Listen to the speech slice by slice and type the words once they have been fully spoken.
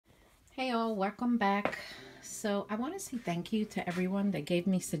Hey all, welcome back. So I want to say thank you to everyone that gave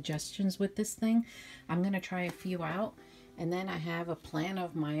me suggestions with this thing. I'm going to try a few out and then I have a plan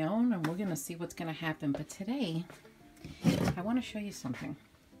of my own and we're going to see what's going to happen. But today I want to show you something.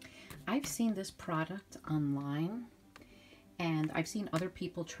 I've seen this product online and I've seen other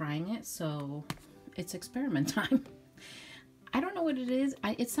people trying it, so it's experiment time. I don't know what it is.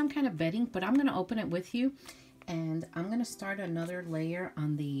 It's some kind of bedding, but I'm going to open it with you and I'm going to start another layer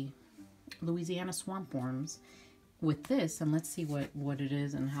on the Louisiana swamp worms with this, and let's see what it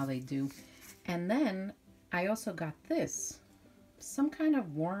is and how they do. And then I also got this, some kind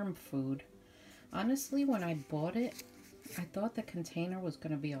of worm food. Honestly, when I bought it, I thought the container was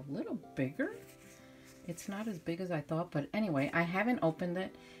going to be a little bigger. It's not as big as I thought, but anyway, I haven't opened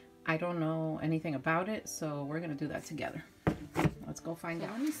it. I don't know anything about it, so we're going to do that together. Let's go find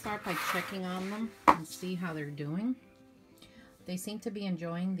out. Let me start by checking on them and see how they're doing. They seem to be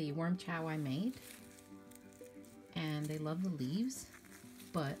enjoying the worm chow I made, and they love the leaves,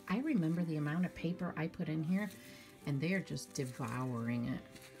 but I remember the amount of paper I put in here, and they're just devouring it.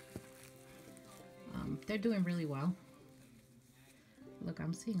 They're doing really well. Look,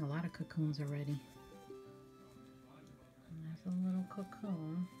 I'm seeing a lot of cocoons already. And there's a little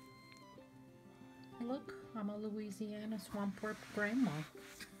cocoon. Look, I'm a Louisiana swamp worm grandma.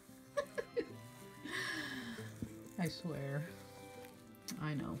 I swear.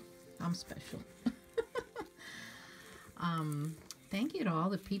 I know, I'm special. Thank you to all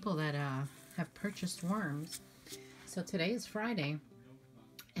the people that have purchased worms. So today is Friday,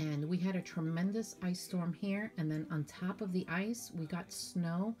 and we had a tremendous ice storm here, and then on top of the ice, we got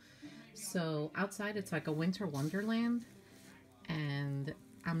snow. So outside, it's like a winter wonderland, and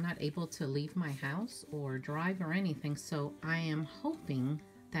I'm not able to leave my house or drive or anything, so I am hoping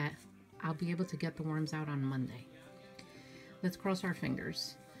that I'll be able to get the worms out on Monday. Let's cross our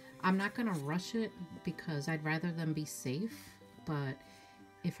fingers. I'm not going to rush it because I'd rather them be safe, but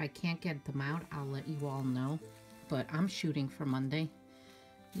if I can't get them out, I'll let you all know. But I'm shooting for Monday.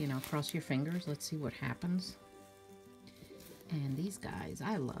 You know, cross your fingers. Let's see what happens. And these guys,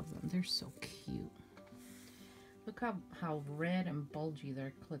 I love them. They're so cute. Look how red and bulgy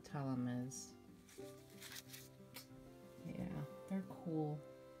their clitellum is. Yeah, they're cool.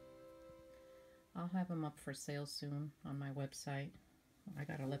 I'll have them up for sale soon on my website. I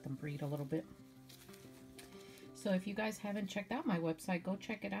gotta let them breed a little bit. So if you guys haven't checked out my website, go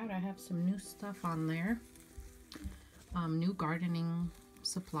check it out. I have some new stuff on there. New gardening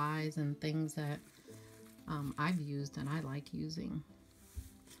supplies and things that I've used and I like using.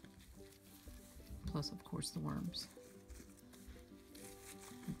 Plus, of course, the worms.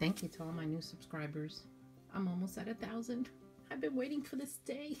 And thank you to all my new subscribers. I'm almost at 1,000. I've been waiting for this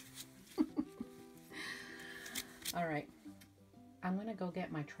day. All right, I'm gonna go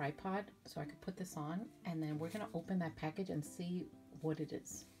get my tripod so I can put this on, and then we're gonna open that package and see what it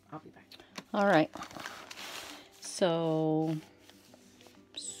is. I'll be back. All right, so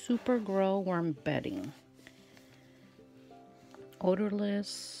Super Grow worm bedding,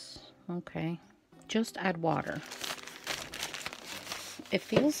 odorless. Okay, just add water. It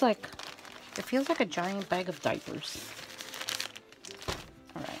feels like a giant bag of diapers.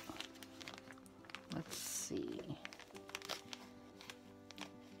 All right, let's see.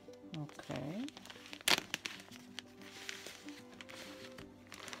 Okay.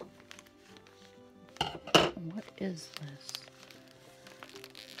 What is this?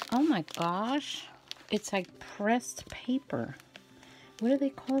 Oh my gosh. It's like pressed paper. What do they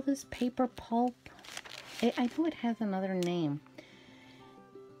call this? Paper pulp? I know it has another name.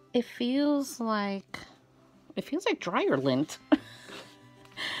 It feels like dryer lint.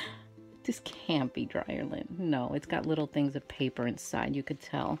 This can't be dryer lint. No, it's got little things of paper inside, you could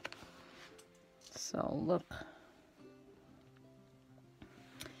tell. So look.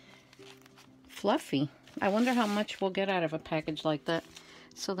 Fluffy. I wonder how much we'll get out of a package like that.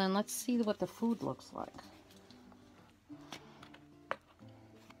 So then let's see what the food looks like.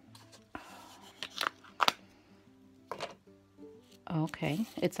 Okay,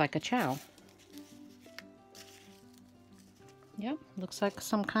 it's like a chow. Yep, looks like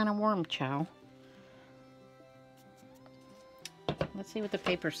some kind of worm chow. Let's see what the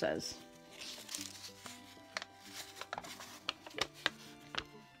paper says.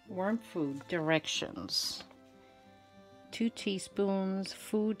 Worm food directions. 2 teaspoons,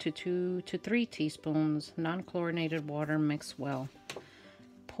 food to 2 to 3 teaspoons, non-chlorinated water, mix well.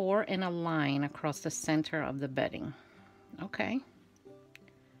 Pour in a line across the center of the bedding. Okay.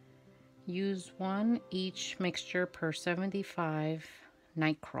 Use 1 each mixture per 75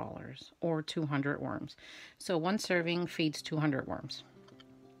 night crawlers or 200 worms. So 1 serving feeds 200 worms.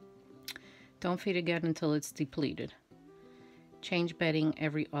 Don't feed again until it's depleted. Change bedding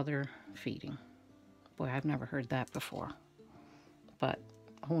every other feeding. Boy, I've never heard that before. But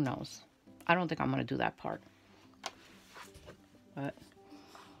who knows? I don't think I'm going to do that part. But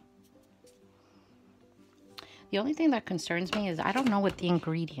the only thing that concerns me is I don't know what the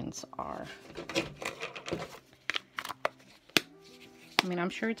ingredients are. I mean, I'm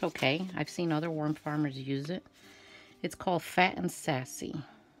sure it's okay. I've seen other worm farmers use it. It's called Fat and Sassy.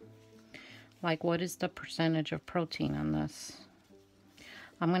 Like, what is the percentage of protein on this?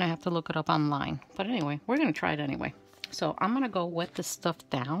 I'm going to have to look it up online. But anyway, we're going to try it anyway. So I'm going to go wet this stuff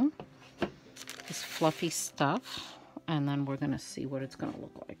down. This fluffy stuff. And then we're going to see what it's going to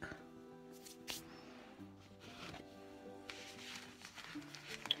look like.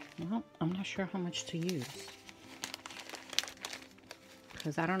 Well, I'm not sure how much to use.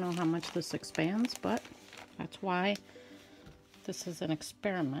 Because I don't know how much this expands, but that's why this is an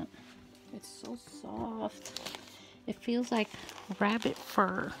experiment. It's so soft. It feels like rabbit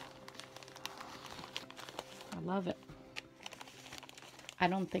fur. I love it. I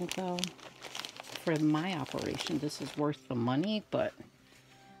don't think, though, for my operation, this is worth the money, but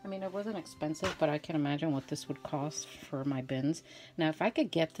I mean, it wasn't expensive, but I can imagine what this would cost for my bins. Now, if I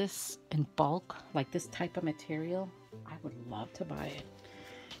could get this in bulk, like this type of material, I would love to buy it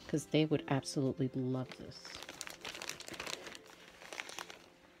because they would absolutely love this.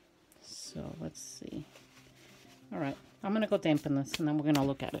 So let's see. All right, I'm gonna go dampen this and then we're gonna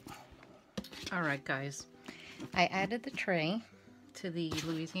look at it. All right, guys, I added the tray to the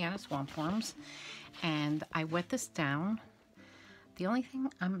Louisiana swamp worms and I wet this down. The only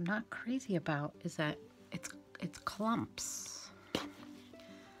thing I'm not crazy about is that it's clumps.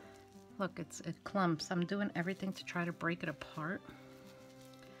 Look, it clumps. I'm doing everything to try to break it apart,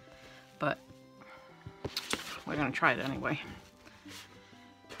 but we're gonna try it anyway.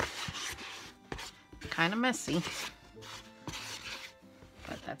 Kind of messy,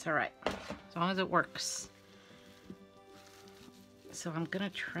 but that's all right as long as it works. So I'm gonna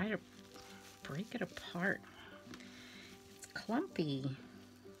try to break it apart. It's clumpy.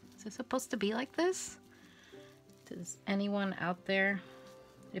 Is it supposed to be like this? Does anyone out there,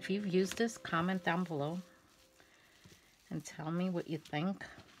 if you've used this, comment down below and tell me what you think.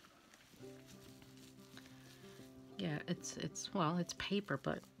 Yeah, well, it's paper,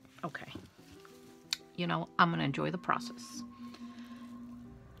 but okay. You know, I'm gonna enjoy the process.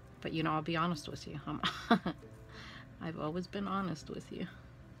 But you know, I'll be honest with you. I've always been honest with you.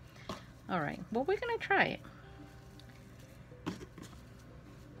 All right, well, we're gonna try it.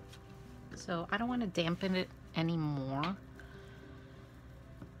 So I don't want to dampen it anymore.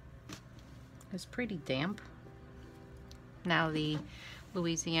 It's pretty damp. Now the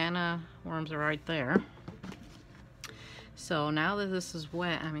Louisiana worms are right there. So now that this is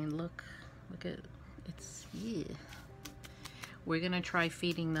wet, I mean, look at it's, yeah. We're gonna try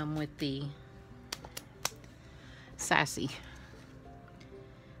feeding them with the Sassy.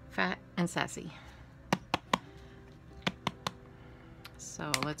 Fat and Sassy.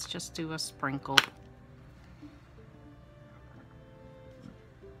 So let's just do a sprinkle.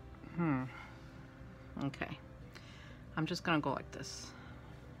 Okay. I'm just gonna go like this.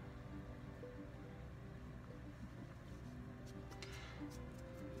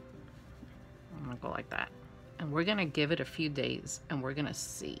 I'm gonna go like that. And we're gonna give it a few days and we're gonna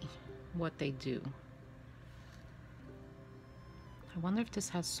see what they do. I wonder if this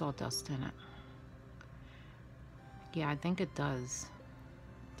has sawdust in it. Yeah, I think it does.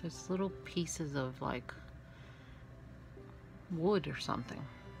 There's little pieces of like wood or something.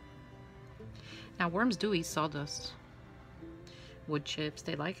 Now worms do eat sawdust. Wood chips,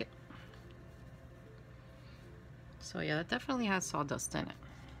 they like it. So yeah, that definitely has sawdust in it.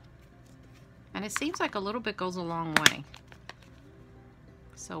 And it seems like a little bit goes a long way.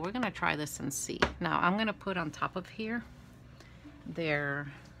 So we're gonna try this and see. Now I'm gonna put on top of here their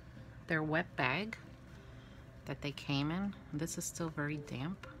wet bag that they came in. This is still very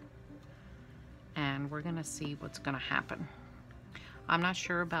damp. And we're gonna see what's gonna happen. I'm not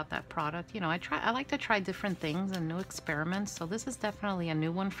sure about that product. You know, I like to try different things and new experiments. So this is definitely a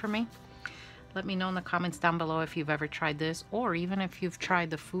new one for me. Let me know in the comments down below if you've ever tried this or even if you've tried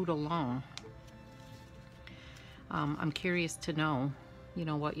the food alone. I'm curious to know, you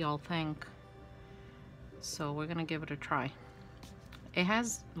know, what y'all think. So we're gonna give it a try. It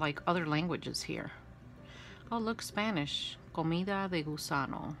has like other languages here. Oh, look, Spanish. Comida de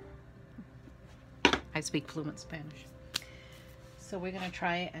gusano. I speak fluent Spanish. So we're gonna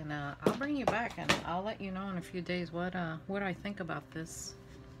try it, and I'll bring you back, and I'll let you know in a few days what I think about this.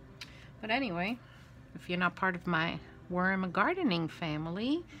 But anyway, if you're not part of my worm gardening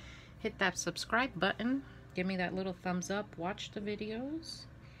family, hit that subscribe button. Give me that little thumbs up. Watch the videos.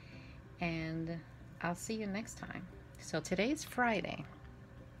 And I'll see you next time. So today's Friday.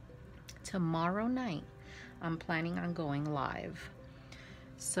 Tomorrow night, I'm planning on going live.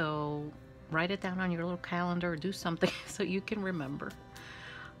 So write it down on your little calendar or do something so you can remember.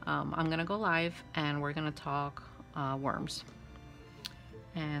 I'm gonna go live and we're gonna talk worms.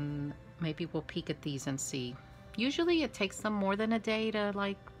 And maybe we'll peek at these and see. Usually it takes them more than a day to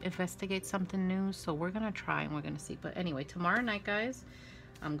like investigate something new. So we're gonna try and we're gonna see. But anyway, tomorrow night, guys,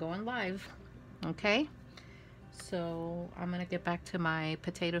 I'm going live. Okay? So I'm gonna get back to my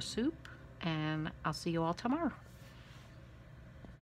potato soup and I'll see you all tomorrow.